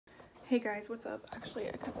Hey guys, what's up? Actually,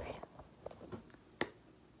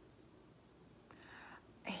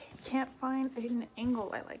 I can't find an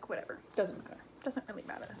angle I like. Whatever. Doesn't matter. Doesn't really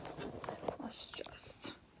matter. Let's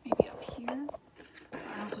just maybe up here.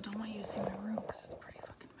 I also don't want you to see my room because it's pretty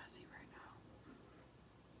fucking messy right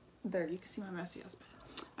now. There, you can see my messy ass bed.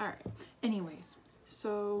 Alright. Anyways,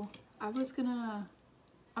 so I was gonna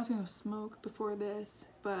smoke before this,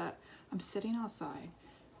 but I'm sitting outside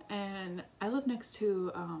and I live next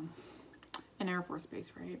to an Air Force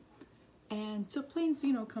base, right? And so planes,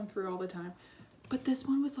 you know, come through all the time. But this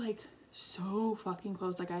one was like so fucking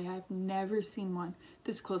close. Like I have never seen one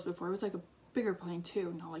this close before. It was like a bigger plane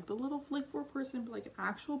too, not like the little like 4-person, but like an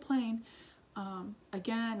actual plane.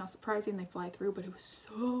 Again, not surprising they fly through, but it was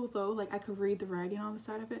so low. Like I could read the writing on the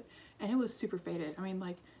side of it, and it was super faded. I mean,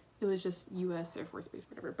 like it was just U.S. Air Force Base,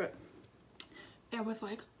 whatever. But it was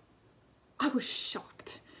like, I was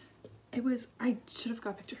shocked. It was, I should have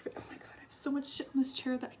got a picture of it. Oh my god, I have so much shit on this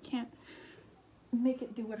chair that I can't make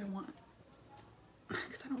it do what I want.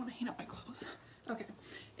 Because I don't want to hang up my clothes. Okay.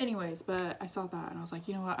 Anyways, but I saw that and I was like,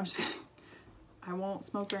 you know what? I'm just gonna, I won't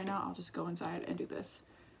smoke right now. I'll just go inside and do this.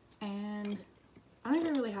 And I don't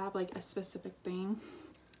even really have like a specific thing.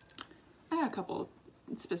 I got a couple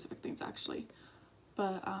specific things actually.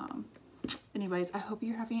 But anyways, I hope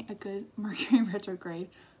you're having a good Mercury retrograde.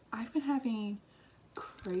 I've been having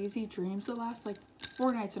crazy dreams the last like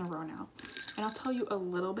 4 nights in a row now. And I'll tell you a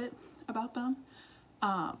little bit about them.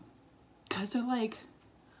 Cause they're like,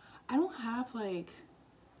 I don't have like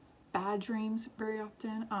bad dreams very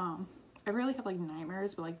often. I rarely have like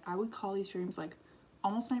nightmares, but like I would call these dreams like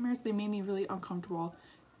almost nightmares. They made me really uncomfortable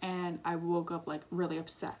and I woke up like really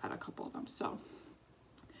upset at a couple of them. So,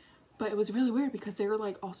 but it was really weird because they were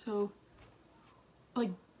like also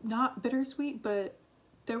like not bittersweet, but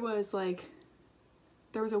there was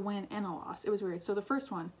a win and a loss. It was weird. So the first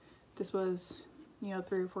one, this was, you know,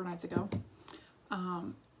 3 or 4 nights ago.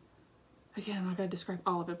 Again, I'm not going to describe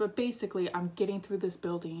all of it, but basically I'm getting through this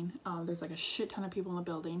building. There's like a shit ton of people in the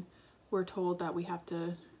building. We're told that we have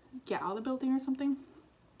to get out of the building or something.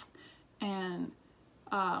 And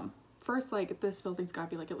first, like, this building's got to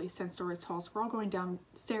be like at least 10 stories tall. So we're all going down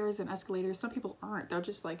stairs and escalators. Some people aren't. They're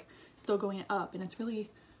just like still going up. And it's really,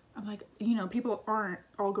 I'm like, you know, people aren't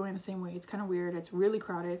all going the same way. It's kind of weird. It's really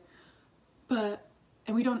crowded. But,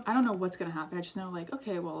 and I don't know what's going to happen. I just know like,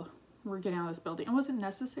 okay, well, we're getting out of this building. It wasn't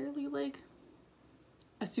necessarily like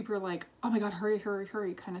a super like, oh my god, hurry, hurry,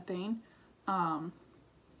 hurry kind of thing. But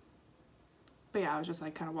yeah, I was just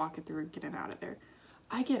like kind of walking through and getting out of there.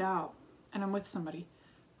 I get out and I'm with somebody.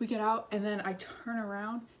 We get out and then I turn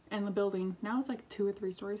around and the building now is like 2 or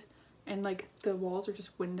 3 stories and like the walls are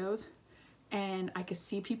just windows and I could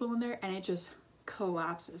see people in there and it just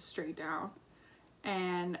collapses straight down.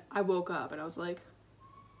 And I woke up and I was like,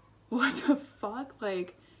 what the fuck?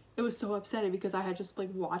 Like, it was so upsetting because I had just like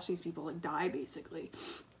watched these people like die basically.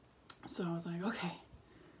 So I was like, okay,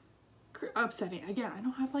 upsetting. Again, I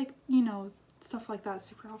don't have like, you know, stuff like that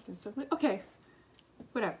super often. So I'm like, okay,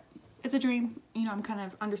 whatever. It's a dream. You know, I'm kind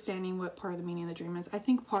of understanding what part of the meaning of the dream is. I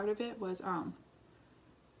think part of it was,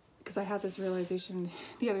 because I had this realization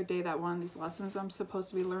the other day that one of these lessons I'm supposed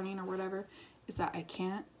to be learning or whatever is that I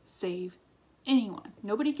can't save anyone.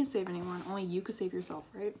 Nobody can save anyone. Only you can save yourself,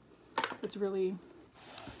 right? It's really,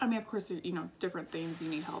 I mean, of course, you know, different things, you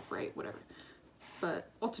need help, right? Whatever. But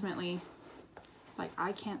ultimately, like,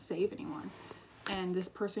 I can't save anyone. And this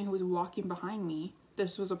person who was walking behind me,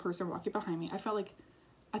 this was a person walking behind me. I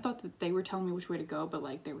thought that they were telling me which way to go, but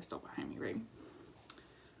like, they were still behind me, right?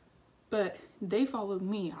 But they followed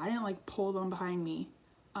me. I didn't like pull them behind me.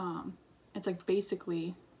 It's like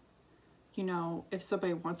basically, you know, if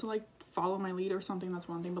somebody wants to like follow my lead or something, that's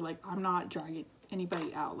one thing, but like, I'm not dragging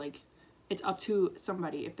anybody out. Like, it's up to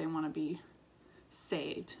somebody if they want to be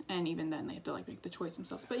saved, and even then they have to like make the choice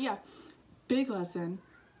themselves. But yeah, big lesson,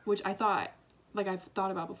 which I thought, like I've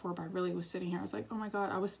thought about before, but I really was sitting here, I was like, oh my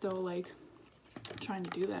god, I was still like trying to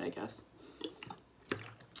do that, I guess.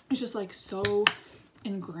 It's just like so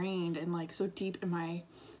ingrained and like so deep in my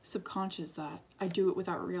subconscious that I do it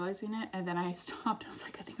without realizing it. And then I stopped. I was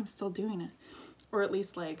like, I think I'm still doing it, or at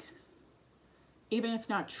least like, even if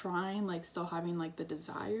not trying, like still having like the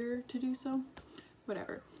desire to do so,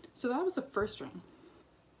 whatever. So that was the first dream.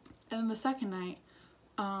 And then the second night,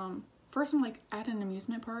 first I'm like at an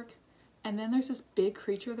amusement park and then there's this big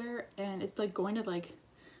creature there and it's like going to like,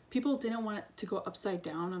 people didn't want it to go upside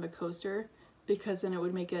down on the coaster because then it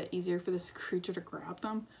would make it easier for this creature to grab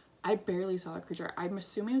them. I barely saw the creature. I'm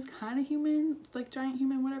assuming it was kind of human, like giant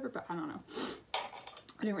human, whatever, but I don't know.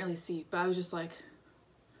 I didn't really see, but I was just like,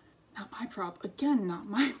 not my problem. Again, not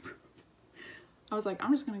my problem. I was like,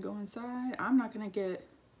 I'm just gonna go inside. I'm not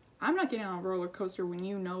getting on a roller coaster when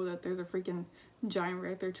you know that there's a freaking giant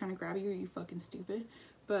right there trying to grab you. You fucking stupid.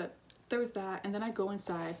 But there was that, and then I go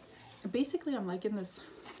inside, and basically I'm like in this,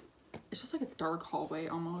 it's just like a dark hallway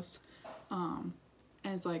almost, and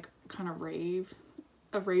it's like kind of rave.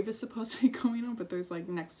 A rave is supposed to be going on, but there's like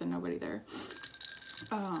next to nobody there.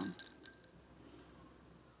 I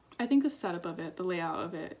think the setup of it, the layout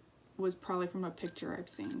of it, was probably from a picture I've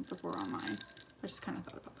seen before online. I just kind of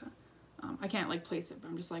thought about that. I can't like place it, but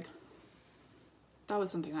I'm just like, that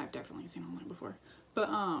was something that I've definitely seen online before. But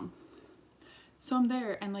so I'm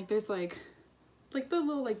there, and like there's like the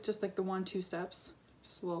little like just like the 1-2 steps,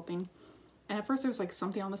 just a little thing. And at first there was like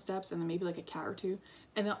something on the steps, and then maybe like a cat or two,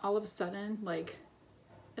 and then all of a sudden like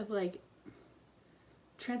it like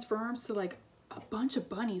transforms to like a bunch of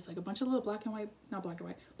bunnies, like a bunch of little black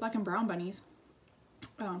and brown bunnies,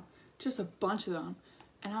 just a bunch of them.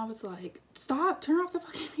 And I was like, stop, turn off the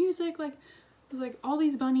fucking music. Like, it was like all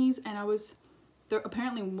these bunnies, and I was there.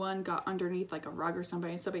 Apparently one got underneath like a rug or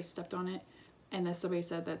somebody, and somebody stepped on it, and then somebody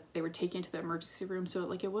said that they were taken to the emergency room, so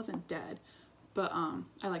like it wasn't dead. But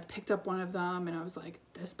I like picked up one of them, and I was like,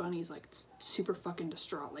 this bunny's like super fucking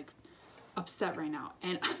distraught, like upset right now.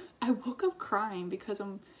 And I woke up crying because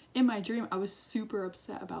in my dream I was super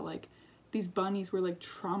upset about like these bunnies were like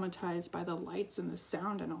traumatized by the lights and the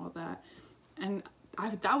sound and all of that. And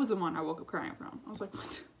that was the one I woke up crying from. I was like,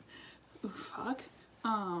 what the fuck?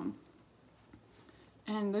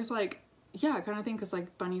 And there's like, yeah, kind of thing, because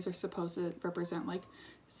like bunnies are supposed to represent like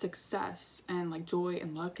success and like joy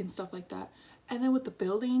and luck and stuff like that. And then with the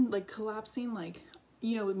building like collapsing, like,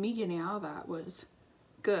 you know, with me getting out of that was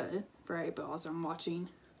good, right? But also I'm watching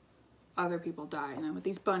other people die, and then with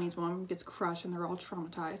these bunnies, one gets crushed and they're all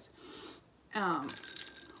traumatized. I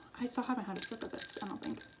still haven't had a sip of this, I don't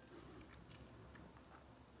think.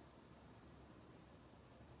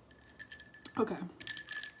 Okay.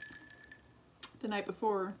 The night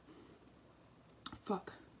before,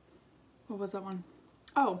 fuck, what was that one?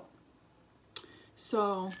 Oh,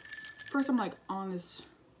 so first I'm like on this,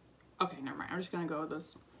 okay, never mind, I'm just gonna go with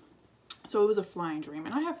this. So it was a flying dream,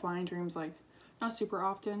 and I have flying dreams like not super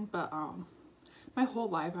often, but my whole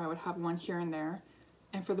life I would have one here and there,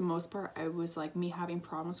 and for the most part I was like me having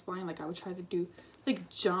problems flying. Like I would try to do like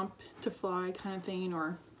jump to fly kind of thing,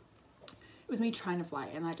 or it was me trying to fly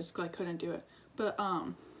and I just like couldn't do it. But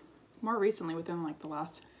more recently, within like the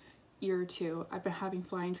last year or two, I've been having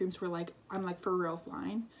flying dreams where like I'm like for real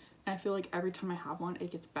flying, and I feel like every time I have one it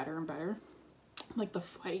gets better and better, like the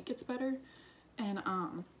flight gets better. And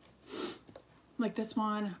like this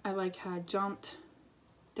one I like had jumped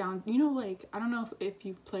down, you know, like I don't know if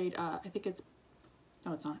you've played I think it's,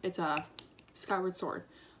 no it's not, it's a Skyward Sword,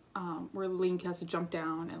 where Link has to jump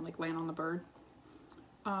down and like land on the bird.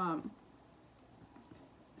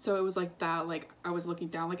 So it was like that, like I was looking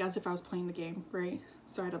down like as if I was playing the game, right?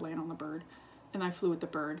 So I had to land on the bird, and I flew with the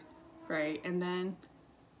bird, right? And then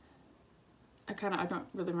I don't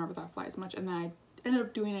really remember that flight as much, and then I ended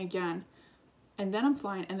up doing it again, and then I'm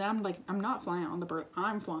flying, and then I'm like, I'm not flying on the bird,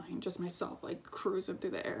 I'm flying just myself, like cruising through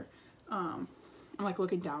the air. I'm like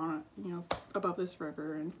looking down, you know, above this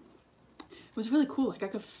river, and it was really cool. Like I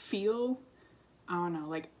could feel, I don't know,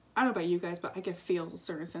 like I don't know about you guys, but I could feel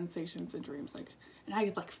certain sensations in dreams, like, and I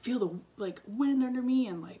could like feel the like wind under me,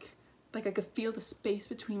 and like I could feel the space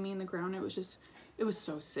between me and the ground. It was just, it was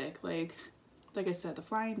so sick. Like I said, the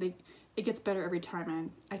flying, it gets better every time,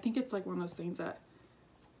 and I think it's like one of those things that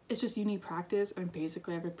it's just you need practice, and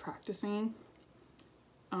basically I've been practicing.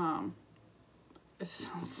 It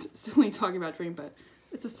sounds silly talking about dream, but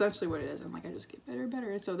it's essentially what it is. And like I just get better and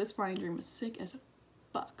better. And so this flying dream was sick as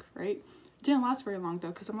fuck, right? Didn't last very long though,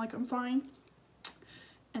 because I'm like, I'm flying,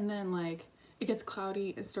 and then like it gets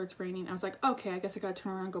cloudy, it starts raining. I was like, okay, I guess I gotta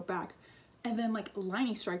turn around and go back. And then like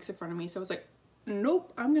lightning strikes in front of me, so I was like,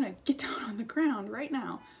 nope, I'm gonna get down on the ground right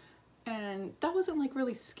now. And that wasn't like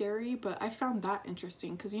really scary, but I found that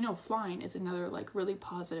interesting because, you know, flying is another like really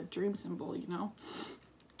positive dream symbol, you know.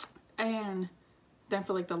 And then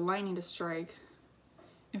for like the lightning to strike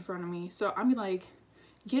in front of me, so I'm like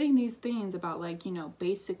getting these things about like, you know,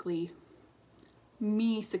 basically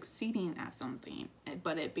me succeeding at something,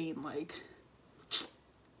 but it being like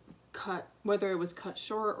cut, whether it was cut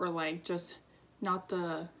short or like just not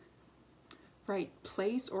the right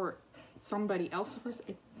place or somebody else first.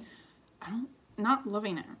 Not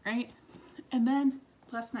loving it, right? And then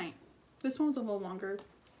last night, this one was a little longer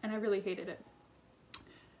and I really hated it.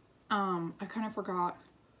 I kind of forgot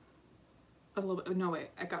a little bit. No, wait,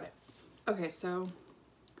 I got it. Okay, so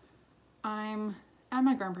I'm at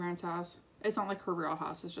my grandparents' house. It's not like her real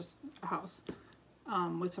house, it's just a house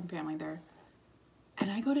with some family there.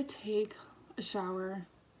 and I go to take a shower,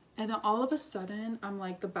 and then all of a sudden I'm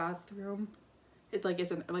like, the bathroom, it like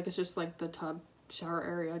isn't like, it's just like the tub shower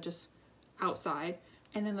area just outside,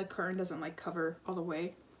 and then the curtain doesn't like cover all the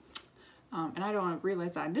way, and I don't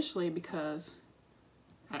realize that initially because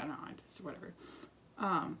I don't know, I guess whatever.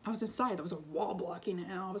 I was inside, there was a wall blocking it,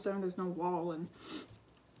 and all of a sudden there's no wall, and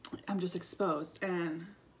I'm just exposed. And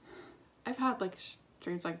I've had like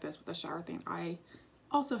dreams like this with the shower thing. I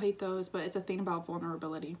also hate those, but it's a thing about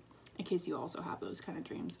vulnerability, in case you also have those kind of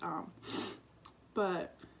dreams.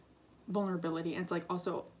 But vulnerability, and it's like,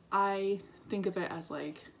 also I think of it as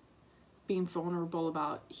like being vulnerable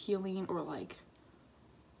about healing or like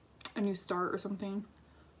a new start or something,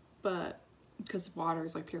 but because water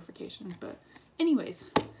is like purification. But anyways,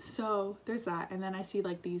 so there's that, and then I see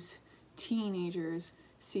like these teenagers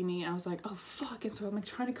see me, and I was like, oh fuck, and so I'm like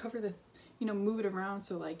trying to cover the, you know, move it around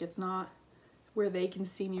so like it's not where they can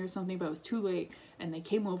see me or something, but it was too late, and they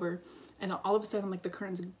came over, and all of a sudden like the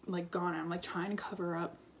curtain's like gone, and I'm like trying to cover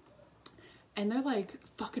up, and they're like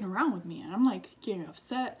fucking around with me, and I'm like getting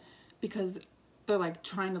upset because they're like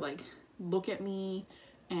trying to like look at me,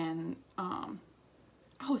 and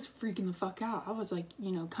I was freaking the fuck out. I was like,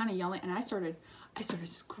 you know, kind of yelling, and I started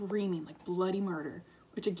screaming like bloody murder,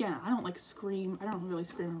 which again, I don't like scream. I don't really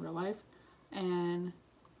scream in real life. And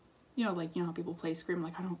you know, like, you know how people play scream,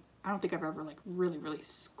 like I don't think I've ever like really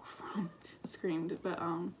screamed, but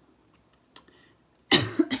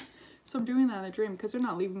so I'm doing that in the dream because they're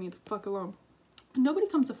not leaving me the fuck alone. Nobody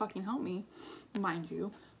comes to fucking help me, mind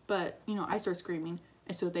you, but you know, I start screaming,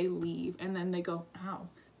 and so they leave, and then they go, ow,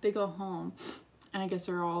 they go home. And I guess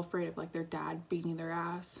they're all afraid of like their dad beating their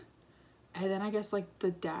ass. And then I guess like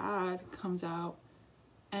the dad comes out,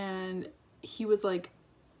 and he was like,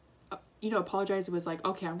 you know, apologized. It was like,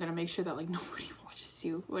 okay, I'm gonna make sure that like nobody watches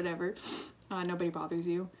you, whatever, nobody bothers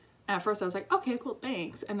you. And at first I was like, okay, cool,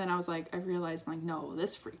 thanks. And then I was like, I realized, I'm like, no,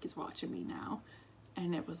 this freak is watching me now.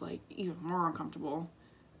 And it was like even more uncomfortable.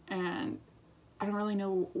 And I don't really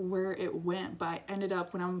know where it went, but I ended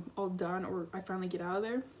up, when I'm all done, or I finally get out of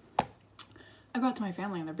there, I got to my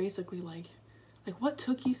family, and they're basically like, what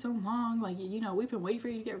took you so long? Like, you know, we've been waiting for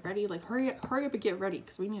you to get ready. Like, hurry up and get ready,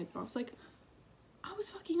 because we need to go. I was like, I was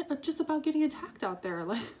fucking just about getting attacked out there.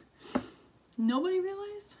 Like, nobody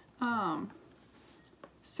realized.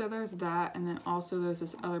 So there's that, and then also there's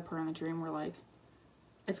this other part in the dream where like,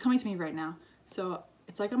 it's coming to me right now. So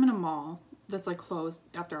it's like I'm in a mall that's like closed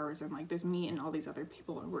after hours, and like there's me and all these other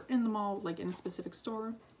people, and we're in the mall, like in a specific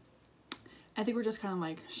store. I think we're just kind of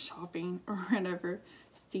like shopping or whatever,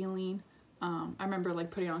 stealing. I remember like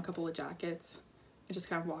putting on a couple of jackets and just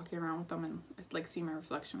kind of walking around with them, and I like see my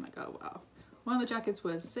reflection, like, oh wow. One of the jackets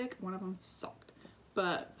was sick, one of them sucked.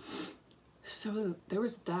 But so there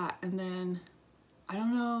was that, and then I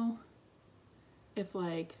don't know if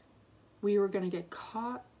like we were gonna get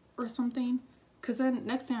caught or something, because then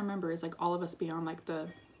next thing I remember is like all of us being on like the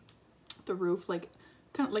roof, like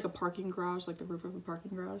kind of like a parking garage, like the roof of a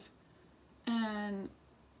parking garage. And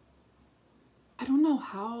I don't know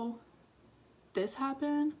how this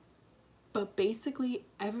happened, but basically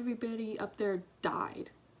everybody up there died,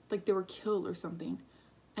 like they were killed or something.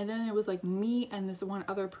 And then it was like me and this one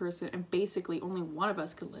other person, and basically only one of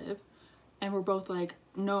us could live, and we're both like,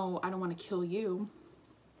 no, I don't want to kill you.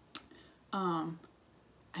 And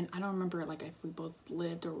I don't remember like if we both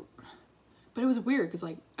lived, or but it was weird because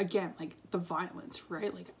like, again, like the violence,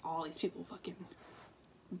 right? Like all these people fucking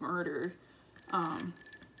murdered. I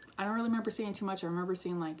don't really remember seeing too much. I remember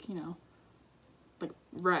seeing like, you know, like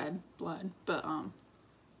red blood, but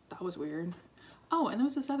that was weird. Oh, and there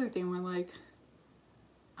was this other thing where like,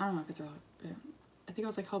 I don't know if it's real. I think I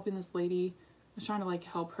was like helping this lady. I was trying to like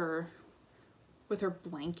help her with her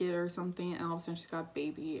blanket or something, and all of a sudden she's got a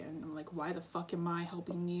baby, and I'm like, why the fuck am I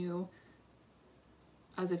helping you?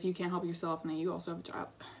 As if you can't help yourself, and then you also have a child.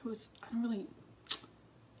 It was, I don't really,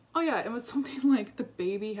 oh yeah, it was something like the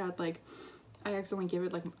baby had like, I accidentally gave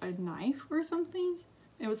it like a knife or something.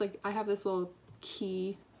 It was like, I have this little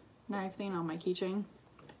key knife thing on my keychain,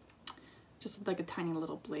 just like a tiny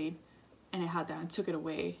little blade, and it had that, and took it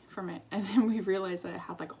away from it. And then we realized that it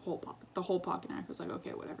had like the whole pocket knife. I was like,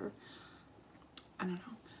 okay, whatever. I don't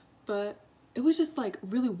know. But it was just like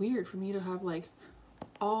really weird for me to have like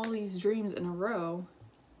all these dreams in a row,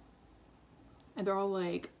 and they're all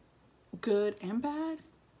like good and bad.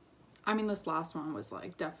 I mean, this last one was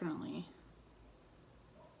like definitely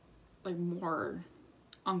like more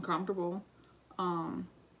uncomfortable, and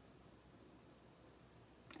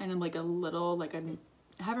then like a little like I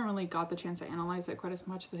haven't really got the chance to analyze it quite as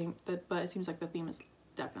much. But it seems like the theme is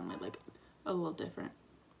definitely like a little different.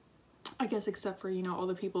 I guess except for, you know, all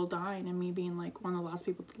the people dying and me being like one of the last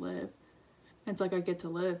people to live. And it's like I get to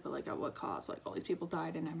live, but like at what cost? Like all these people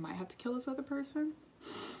died and I might have to kill this other person.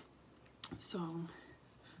 So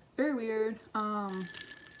very weird.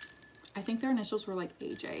 I think their initials were like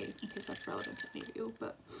AJ, in case that's relevant to any of you,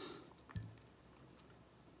 but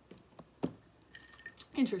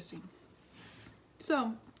interesting.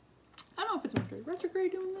 So I don't know if it's Mercury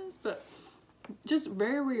retrograde doing this, but just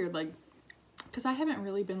very weird, like, because I haven't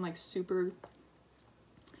really been like super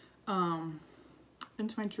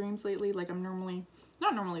into my dreams lately. Like I'm normally,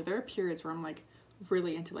 not normally, there are periods where I'm like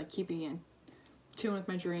really into like keeping in tune with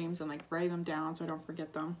my dreams and like write them down so I don't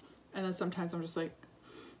forget them. And then sometimes I'm just like,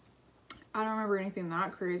 I don't remember anything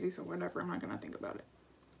that crazy, so whatever, I'm not gonna think about it.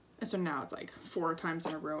 And so now it's like 4 times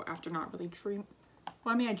in a row after not really dream.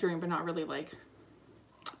 Well, I mean I dream, but not really like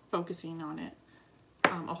focusing on it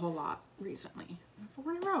a whole lot recently.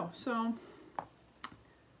 4 in a row. So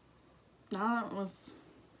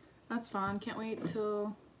that's fun. Can't wait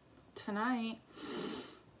till tonight.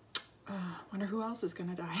 Wonder who else is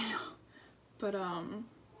gonna die. But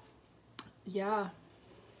yeah,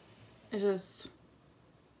 it's just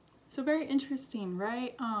so very interesting,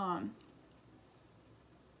 right? I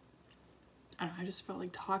don't know, I just felt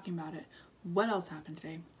like talking about it. What else happened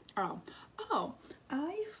today?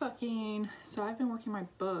 So I've been working my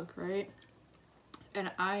book, right?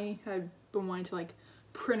 And I had been wanting to like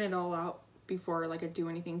print it all out before like I do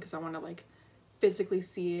anything, because I want to like physically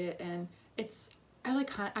see it. And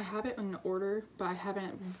I have it in order, but I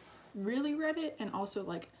haven't really read it. And also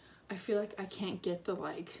like I feel like I can't get the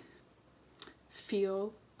like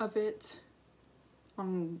feel of it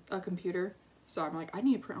on a computer. So I'm like, I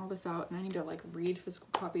need to print all this out and I need to like read physical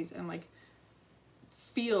copies and like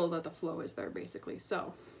feel that the flow is there basically.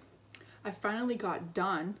 So I finally got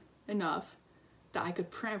done enough that I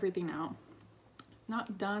could print everything out.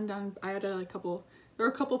 Not done. I added like there were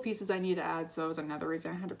a couple pieces I need to add, so it was another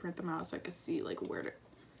reason I had to print them out so I could see like where to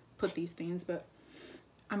put these things. But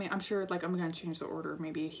I mean, I'm sure like I'm gonna change the order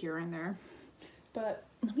maybe here and there. But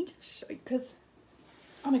let me just show you, because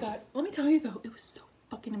oh my god, let me tell you though, it was so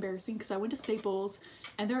fucking embarrassing because I went to Staples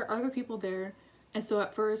and there are other people there, and so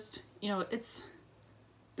at first, you know,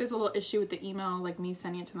 there's a little issue with the email, like me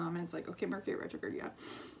sending it to them, and it's like, okay, Mercury retrograde, yeah.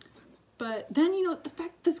 But then, you know, the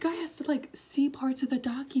fact this guy has to like see parts of the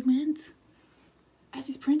document as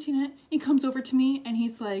he's printing it, he comes over to me and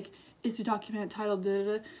he's like, is the document titled da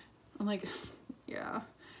da da? I'm like, yeah.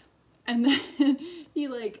 And then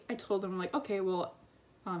I told him like, okay, well,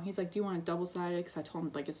 he's like, do you want it double-sided? Because I told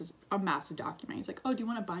him like it's a massive document. He's like, oh, do you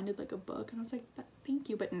want to bind it like a book? And I was like, thank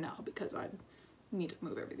you, but no, because I need to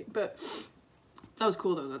move everything. But that was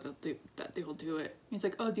cool though that they'll do it. He's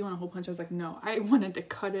like, oh, do you want a hole punch? I was like, no, I wanted to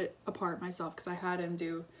cut it apart myself because I had him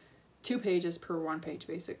do 2 pages per 1 page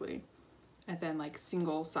basically, and then like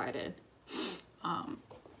single-sided. So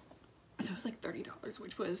it was like $30,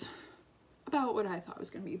 which was about what I thought it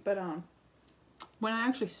was gonna be. But when I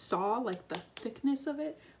actually saw like the thickness of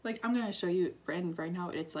it, like I'm gonna show you, and right now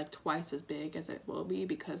it's like twice as big as it will be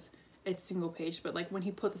because it's single page. But like when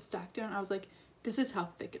he put the stack down, I was like, this is how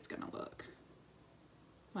thick it's gonna look.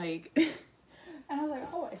 Like, and I was like,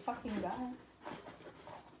 oh my fucking god.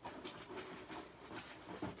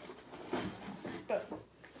 But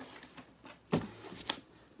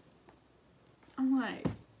I'm like,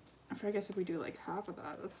 I guess if we do like half of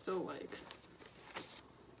that, that's still like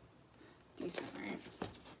decent, right?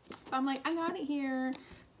 But I'm like, I got it here,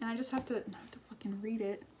 and I just have to fucking read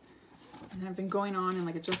it. And I've been going on and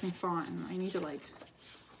like adjusting font, and I need to like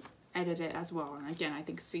edit it as well. And again, I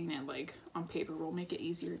think seeing it like on paper will make it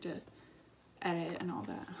easier to edit and all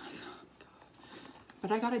that.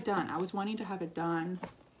 But I got it done. I was wanting to have it done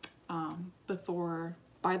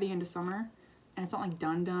by the end of summer, and it's not like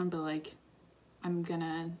done, but like I'm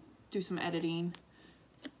gonna do some editing,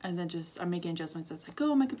 and then I'm making adjustments as I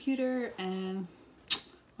go on my computer. And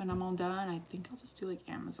when I'm all done, I think I'll just do like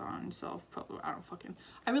Amazon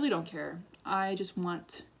I really don't care. I just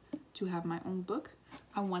want to have my own book.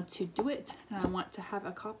 I want to do it, and I want to have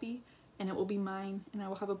a copy, and it will be mine, and I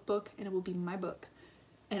will have a book, and it will be my book,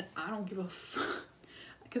 and I don't give a fuck.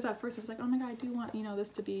 Because at first I was like, oh my god, I do want, you know, this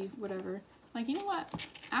to be whatever. Like, you know what?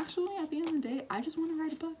 Actually, at the end of the day, I just want to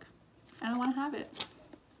write a book, and I want to have it,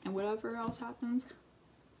 and whatever else happens,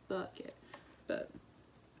 fuck it. But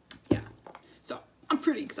yeah, so I'm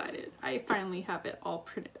pretty excited. I finally have it all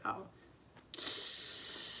printed out.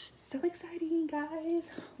 So exciting, guys.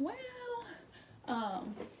 Wow.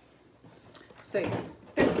 So yeah,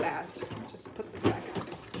 there's that. Just put this back in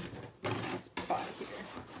this spot here.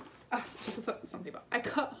 Just something about, I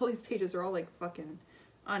cut all these pages, they're all like fucking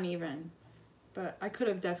uneven. But I could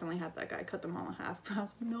have definitely had that guy cut them all in half. But I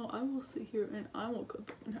was like, no, I will sit here and I will cut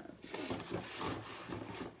them in half.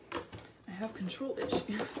 I have control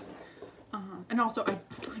issues. And also,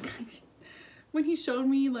 when he showed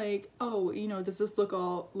me, like, oh, you know, does this look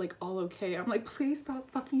all okay? I'm like, please stop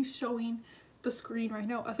fucking showing the screen right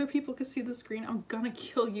now. Other people can see the screen. I'm gonna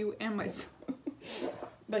kill you and myself.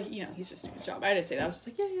 But, you know, he's just doing his job. I didn't say that. I was just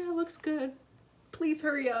like, yeah, it looks good. Please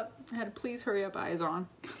hurry up. I had to please hurry up eyes on.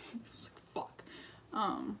 I was like, fuck.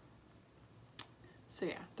 So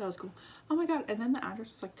yeah, that was cool. Oh my god, and then the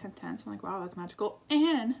address was like 1010, so I'm like, wow, that's magical.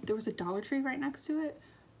 And there was a Dollar Tree right next to it.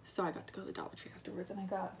 So I got to go to the Dollar Tree afterwards, and I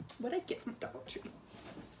got, what did I get from Dollar Tree?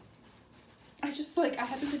 I just, like, I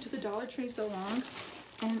haven't been to the Dollar Tree so long,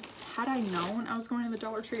 and had I known I was going to the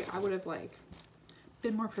Dollar Tree, I would have, like,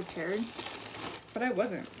 been more prepared. But I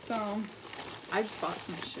wasn't, so I just bought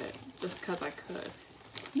some shit just because I could.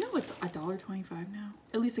 You know it's $1.25 now?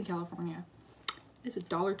 At least in California. It's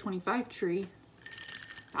 $1.25 tree.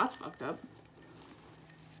 That's fucked up.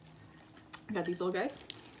 I got these little guys.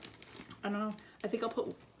 I don't know. I think I'll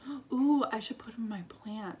put... Ooh, I should put them in my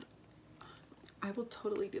plants. I will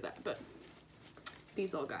totally do that, but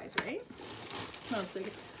these little guys, right? What else did I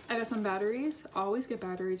get? I got some batteries. Always get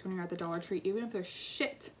batteries when you're at the Dollar Tree, even if they're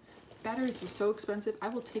shit. Batteries are so expensive. I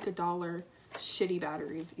will take $1 shitty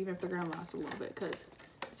batteries, even if they're gonna last a little bit, because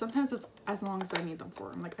sometimes it's as long as I need them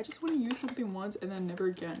for. I'm like, I just want to use something once and then never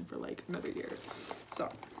again for like another year. So,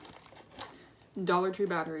 Dollar Tree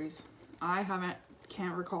batteries.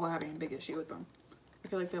 Can't recall having a big issue with them. I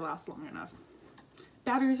feel like they last long enough.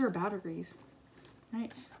 Batteries are batteries,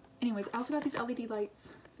 right? Anyways, I also got these LED lights.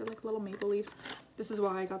 They're like little maple leaves. This is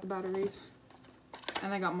why I got the batteries.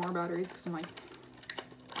 And I got more batteries because I'm like,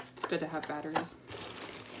 it's good to have batteries.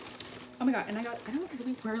 Oh my god, and I don't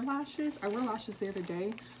really wear lashes. I wore lashes the other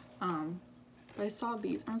day. But I saw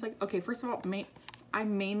these. I was like, okay, first of all, I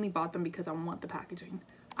mainly bought them because I want the packaging.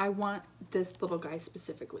 I want this little guy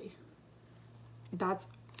specifically.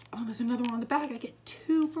 Oh, there's another one on the back. I get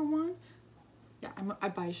 2 for 1. Yeah, I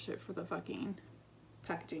buy shit for the fucking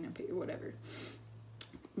packaging and pay or whatever.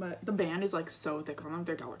 But the band is like so thick on them.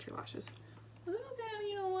 They're Dollar Tree lashes. I was like, okay,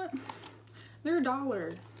 you know what? They're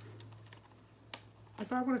 $1.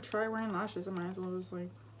 If I want to try wearing lashes, I might as well just like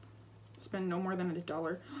spend no more than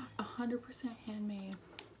 $1. 100% handmade.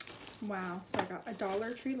 Wow. So I got a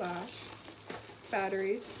Dollar Tree lash,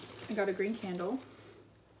 batteries. I got a green candle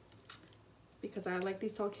because I like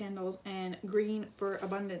these tall candles, and green for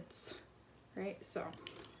abundance, right? So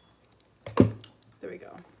there we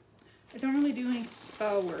go. I don't really do any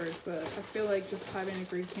spell words, but I feel like just having a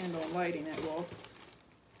green candle and lighting it will,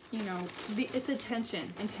 you know, it's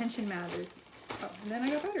attention. Intention matters. Oh, and then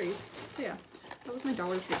I got batteries. So yeah, that was my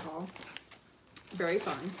Dollar Tree haul. Very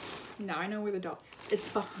fun. Now I know where it's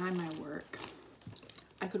behind my work.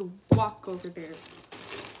 I could walk over there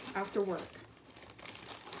after work.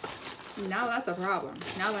 Now that's a problem.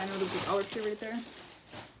 Now that I know there's a Dollar Tree right there.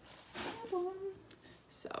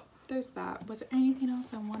 So there's that. Was there anything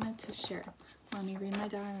else I wanted to share? Let me read my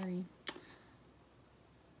diary.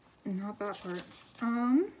 Not that part.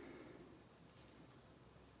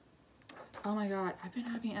 Oh my god, I've been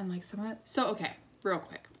having, and like some of it. So okay, real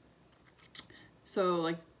quick. So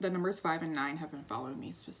like the numbers 5 and 9 have been following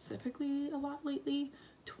me specifically a lot lately.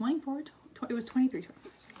 24, it was 23,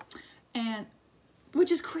 24. And which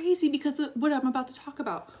is crazy because of what I'm about to talk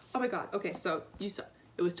about. Oh my god. Okay, so you saw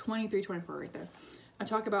it was 23, 24 right there. I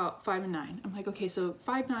talk about 5 and 9. I'm like, okay, so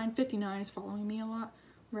 5, 9, 59 is following me a lot,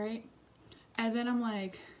 right? And then I'm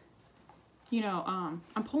like, you know,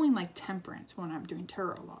 I'm pulling like temperance when I'm doing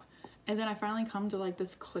tarot a lot. And then I finally come to like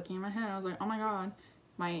this clicking in my head. I was like, oh my god,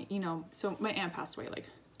 so my aunt passed away like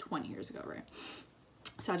 20 years ago, right?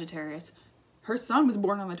 Sagittarius. Her son was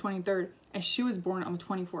born on the 23rd and she was born on the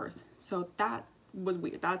 24th. So that was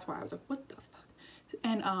weird. That's why I was like, what the fuck?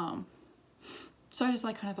 And so I just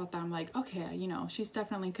like kind of thought that, I'm like, okay, you know, she's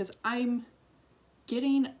definitely, because I'm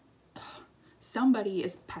getting, somebody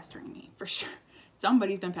is pestering me for sure.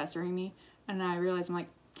 Somebody's been pestering me, and I realized I'm like,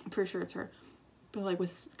 for sure it's her. But like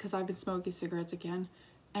because I've been smoking cigarettes again,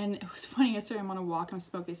 and it was funny, yesterday I'm on a walk and I'm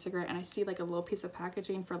smoking a cigarette and I see like a little piece of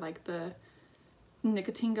packaging for like the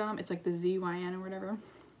nicotine gum. It's like the ZYN or whatever,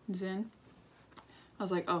 Zyn. I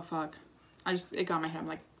was like, oh fuck. It got in my head. I'm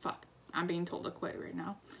like, fuck, I'm being told to quit right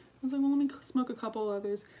now. I was like, well, let me smoke a couple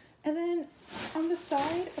others. And then on the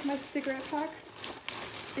side of my cigarette pack,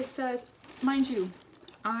 it says, mind you,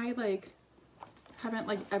 I like haven't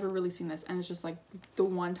like ever really seen this, and it's just like the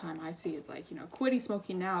one time I see it's like, you know, quitting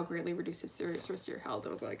smoking now greatly reduces serious risk to your health. I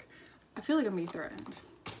was like, I feel like I'm being threatened,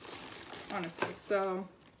 honestly. So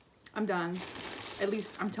I'm done. At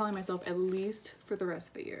least, I'm telling myself, at least for the rest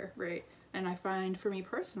of the year, right? And I find, for me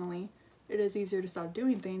personally, it is easier to stop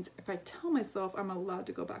doing things if I tell myself I'm allowed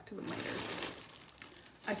to go back to them later.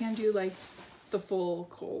 I can't do, like, the full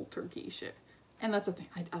cold turkey shit. And that's the thing.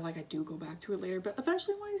 I do go back to it later, but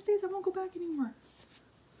eventually one of these days I won't go back anymore.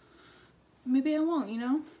 Maybe I won't, you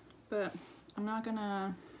know? But I'm not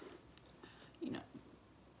gonna, you know,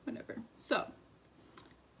 whatever. So,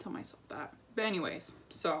 tell myself that. But anyways,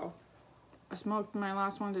 so I smoked my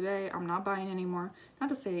last one today. I'm not buying anymore. Not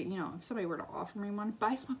to say, you know, if somebody were to offer me one, but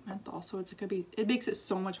I smoke menthol, so it's gonna be, it makes it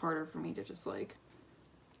so much harder for me to just like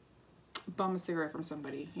bum a cigarette from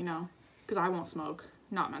somebody, you know? Because I won't smoke,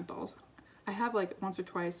 not menthols. I have like once or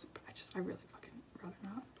twice, but I really fucking rather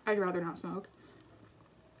not. I'd rather not smoke.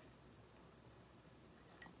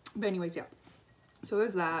 But anyways, yeah. So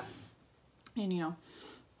there's that. And you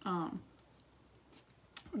know,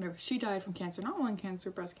 whatever. She died from cancer, not lung cancer,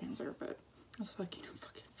 breast cancer, but I was like, you know,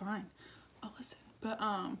 fucking fine. I'll listen. But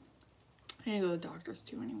I need to go to the doctors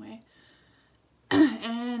too anyway.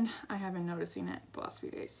 And I have been noticing it the last few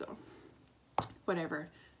days, so whatever.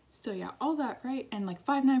 So yeah, all that, right? And like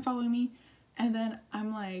 5'9" following me, and then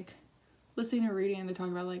I'm like listening to reading and they're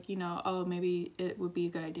talking about like, you know, oh, maybe it would be a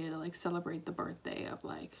good idea to like celebrate the birthday of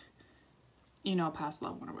like, you know, a past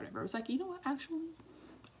loved one or whatever. I was like, you know what, actually,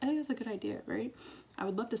 I think that's a good idea, right? I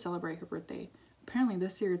would love to celebrate her birthday. Apparently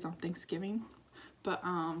this year it's on Thanksgiving, but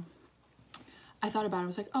I thought about it. I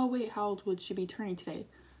was like, oh wait, how old would she be turning today?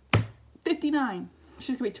 59.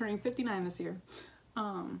 She's gonna be turning 59 this year.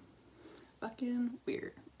 Fucking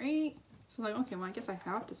weird, right? So like, okay, well, I guess I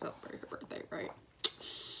have to celebrate her birthday, right?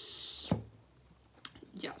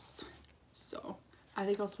 Yes. So I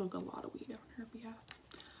think I'll smoke a lot of weed on her behalf.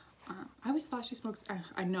 I always thought she smokes,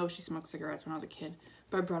 I know she smoked cigarettes when I was a kid,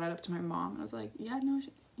 but I brought it up to my mom and I was like, yeah, no,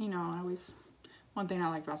 you know, I always, one thing I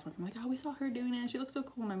liked about smoking, I'm like, I always saw her doing it, she looked so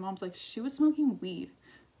cool. My mom's like, she was smoking weed.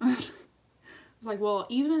 I was like, well,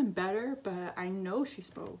 even better, but I know she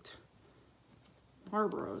smoked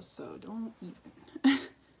Marlboros, so don't even.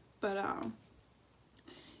 But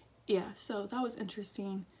yeah, so that was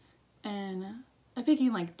interesting. And I've been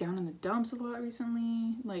getting like down in the dumps a lot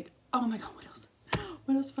recently. Like, oh my god, what else?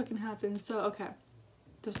 What else fucking happened? So okay,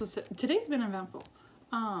 today's been eventful.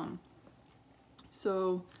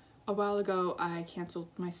 So a while ago I canceled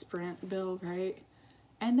my Sprint bill, right?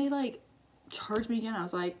 And they like charged me again. I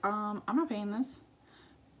was like, I'm not paying this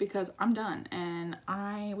because I'm done, and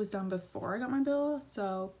I was done before I got my bill,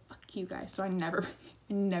 so fuck you guys. So I never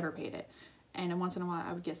paid it. And once in a while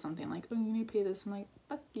I would get something like, oh, you need to pay this. I'm like,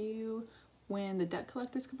 fuck you. When the debt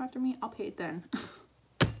collectors come after me, I'll pay it then.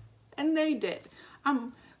 And they did.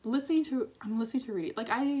 I'm listening to reading. Like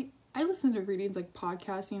I listen to readings like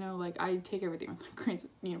podcasts, you know, like I take everything with grains,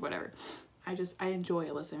 you know, whatever. I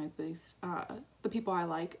enjoy listening to these the people I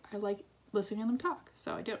like listening to them talk,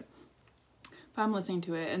 so I do. But I'm listening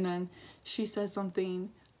to it, and then she says something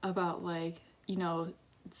about like, you know,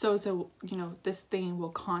 so you know, this thing will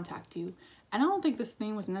contact you. And I don't think this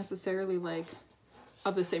thing was necessarily like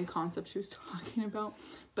of the same concept she was talking about,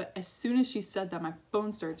 but as soon as she said that, my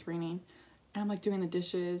phone starts ringing, and I'm like doing the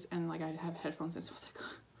dishes, and like I have headphones in, so I was like,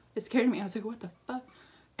 it scared me. I was like, what the fuck?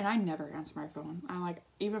 And I never answer my phone. I'm like,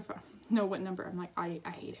 even if I know what number, I'm like, I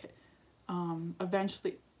hate it.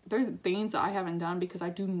 Eventually, there's things that I haven't done because I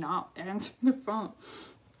do not answer the phone.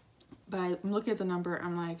 But I'm looking at the number,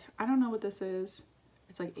 I'm like, I don't know what this is.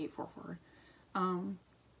 It's like 844.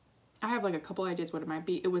 I have like a couple ideas what it might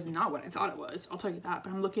be. It was not what I thought it was, I'll tell you that.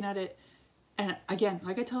 But I'm looking at it, and again,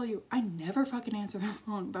 like I tell you, I never fucking answer the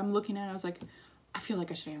phone. But I'm looking at it, I was like, I feel like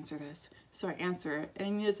I should answer this. So I answer it,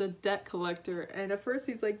 and it's a debt collector. And at first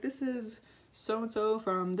he's like, this is so-and-so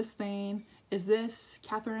from this thing. Is this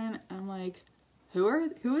Catherine? And I'm like,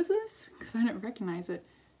 who is this? Because I didn't recognize it.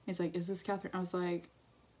 He's like, is this Catherine? I was like,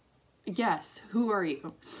 yes, who are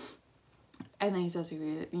you? And then he says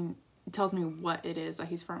he tells me what it is that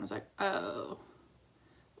he's from. I was like, oh,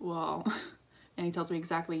 well. And he tells me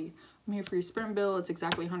exactly, I'm here for your Sprint bill. It's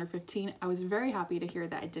exactly $115. I was very happy to hear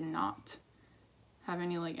that I did not have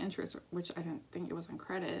any like interest, which I didn't think it was on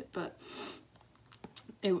credit, but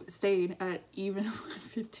it stayed at even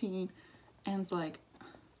 $115. And it's like,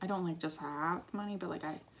 I don't like just have the money, but like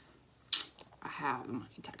I have the money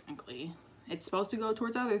technically. It's supposed to go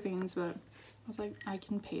towards other things, but I was like, I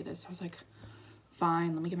can pay this. So I was like,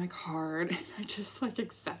 fine, let me get my card. I just like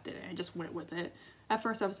accepted it. I just went with it. At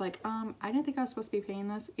first I was like, I didn't think I was supposed to be paying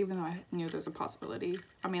this, even though I knew there's a possibility.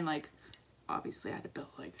 I mean, like, obviously I had to bill,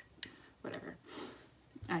 like, whatever.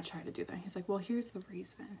 I tried to do that. He's like, well, here's the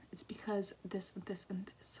reason. It's because this and this and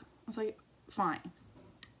this. I was like, fine.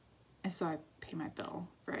 And so I pay my bill,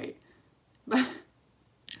 right? But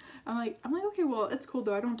I'm like, okay, well, it's cool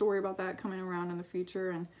though. I don't have to worry about that coming around in the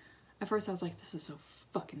future. And at first I was like, this is so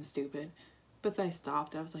fucking stupid. But then I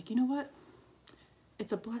stopped. I was like, you know what?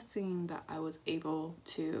 It's a blessing that I was able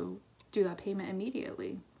to do that payment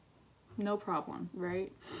immediately. No problem,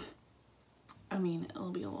 right? I mean,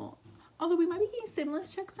 it'll be a little, although we might be getting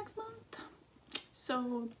stimulus checks next month.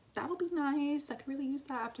 So that'll be nice. I could really use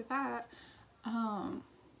that after that.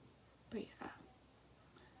 But yeah.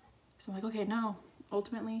 So I'm like, okay, no.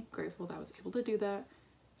 Ultimately, grateful that I was able to do that.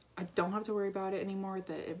 I don't have to worry about it anymore.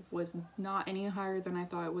 That it was not any higher than I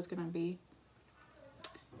thought it was gonna be.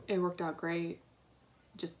 It worked out great.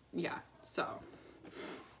 Just, yeah. So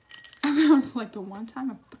I was like, the one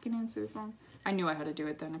time I fucking answered the phone. I knew I had to do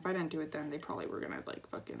it then. If I didn't do it then, they probably were gonna like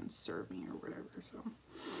fucking serve me or whatever. So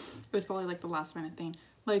it was probably like the last minute thing.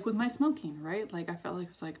 Like with my smoking, right? Like I felt like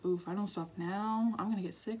it was like, ooh, if I don't stop now, I'm gonna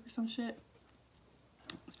get sick or some shit.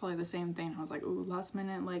 It's probably the same thing. I was like, ooh, last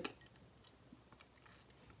minute, like.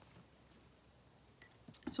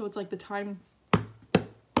 So it's like the time,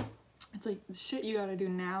 it's like the shit you gotta do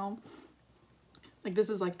now. Like this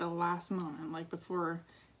is like the last moment, like before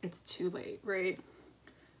it's too late, right?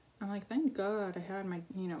 I'm like, thank God I had my,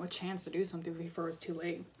 you know, a chance to do something before it was too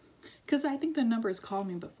late. Because I think the numbers called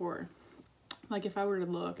me before. Like if I were to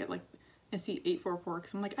look at like and see 844,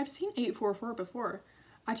 because I'm like, I've seen 844 before.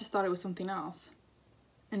 I just thought it was something else.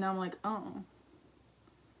 And now I'm like, oh,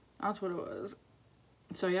 that's what it was.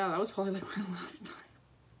 So yeah, that was probably like my last time.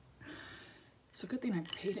 So good thing I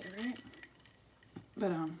paid it, right?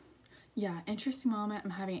 But yeah, interesting moment.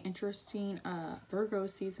 I'm having an interesting Virgo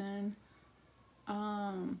season.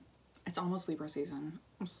 It's almost Libra season.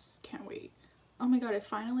 I just can't wait. Oh my god, it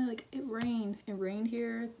finally, like, it rained. It rained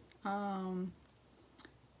here.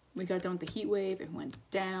 We got done with the heat wave. It went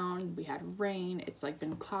down. We had rain. It's like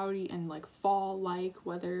been cloudy and like fall-like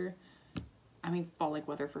weather. I mean, fall-like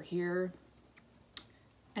weather for here.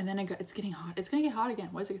 And then it's getting hot. It's gonna get hot again.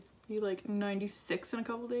 What is it? Be like 96 in a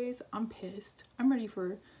couple days. I'm pissed. I'm ready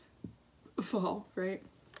for fall, right?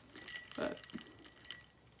 But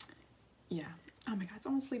yeah. Oh my god, it's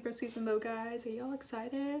almost Libra season though, guys. Are y'all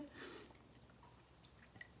excited?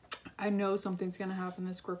 I know something's gonna happen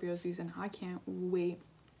this Scorpio season. I can't wait.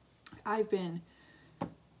 I've been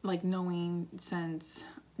like knowing since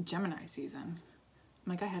Gemini season.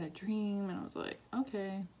 Like I had a dream and I was like,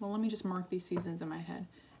 okay, well let me just mark these seasons in my head.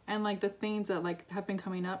 And like the things that like have been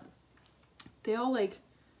coming up, they all like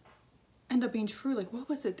end up being true. Like what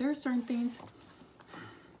was it? There are certain things.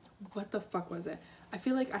 What the fuck was it? I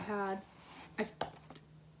feel like I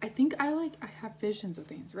think I have visions of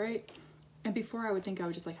things, right? And before I would think I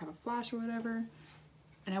would just like have a flash or whatever,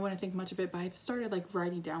 and I wouldn't think much of it, but I've started like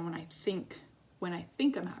writing down when I think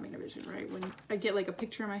I'm having a vision, right? When I get like a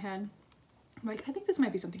picture in my head, I'm like, I think this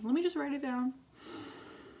might be something. Let me just write it down.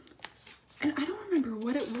 And I don't remember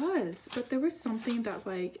what it was, but there was something that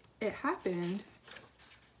like it happened,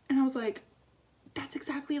 and I was like, that's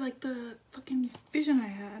exactly like the fucking vision I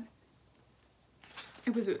had.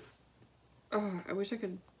 It was, I wish I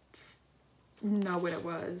could know what it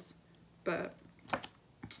was, but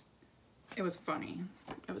it was funny.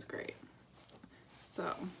 It was great.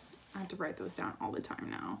 So I have to write those down all the time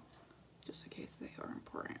now, just in case they are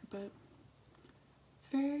important. But it's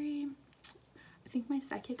very, I think my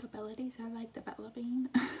psychic abilities are like developing.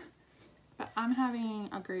 But I'm having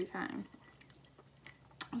a great time.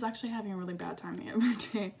 I was actually having a really bad time the other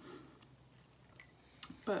day,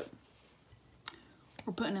 but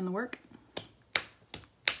we're putting in the work.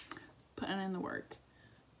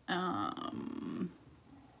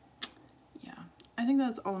 Yeah, I think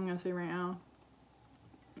that's all I'm gonna say right now.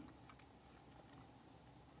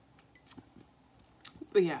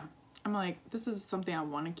 But yeah, I'm like, this is something I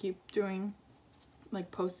want to keep doing,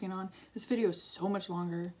 like posting on. This video is so much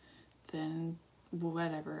longer than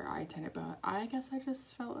whatever I intended, but I guess I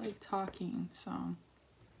just felt like talking, so I'm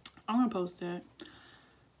gonna post it.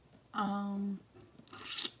 I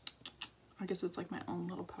guess it's like my own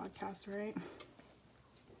little podcast, right?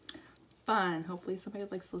 Fun. Hopefully somebody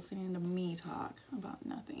likes listening to me talk about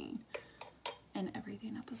nothing and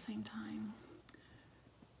everything at the same time.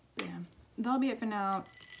 But yeah, that'll be it for now.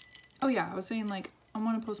 Oh yeah, I was saying like I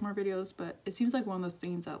want to post more videos, but it seems like one of those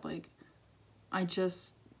things that like I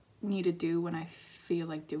just need to do when I feel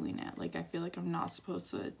like doing it. Like I feel like I'm not supposed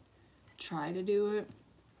to try to do it,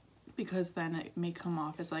 because then it may come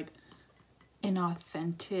off as like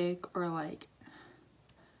inauthentic or like,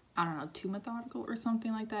 I don't know, too methodical or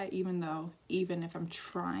something like that. Even if I'm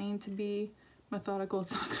trying to be methodical,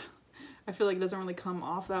 it's not gonna, I feel like it doesn't really come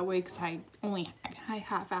off that way, because I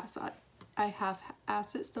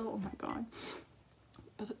half-ass it still. Oh my god.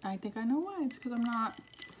 But I think I know why. It's because I'm not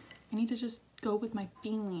I need to just go with my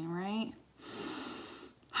feeling, right?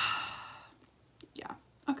 Yeah.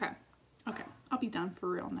 Okay. Okay. I'll be done for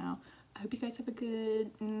real now. I hope you guys have a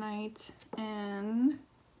good night, and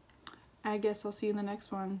I guess I'll see you in the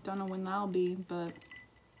next one. Don't know when that'll be, but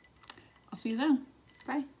I'll see you then.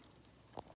 Bye.